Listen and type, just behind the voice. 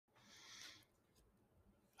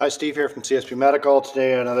Hi, Steve here from CSP Medical.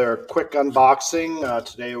 Today, another quick unboxing.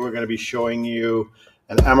 Today, we're going to be showing you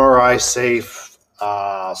an MRI safe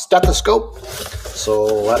stethoscope. So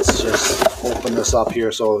let's just open this up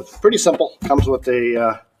here. So it's pretty simple. Comes with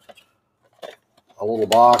a little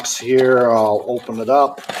box here. I'll open it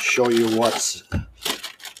up, show you what's.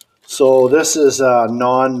 So this is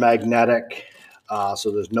non-magnetic. So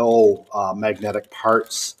there's no magnetic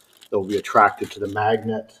parts that will be attracted to the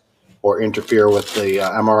magnet or interfere with the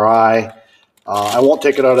MRI. I won't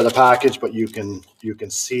take it out of the package, but you can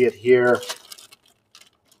see it here.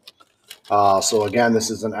 So again, this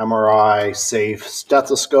is an MRI safe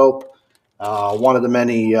stethoscope, one of the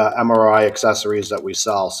many MRI accessories that we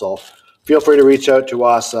sell. So feel free to reach out to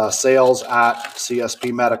us,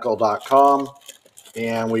 sales@cspmedical.com,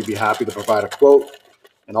 and we'd be happy to provide a quote.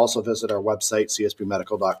 And also visit our website,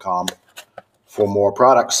 cspmedical.com, for more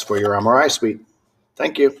products for your MRI suite.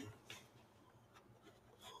 Thank you.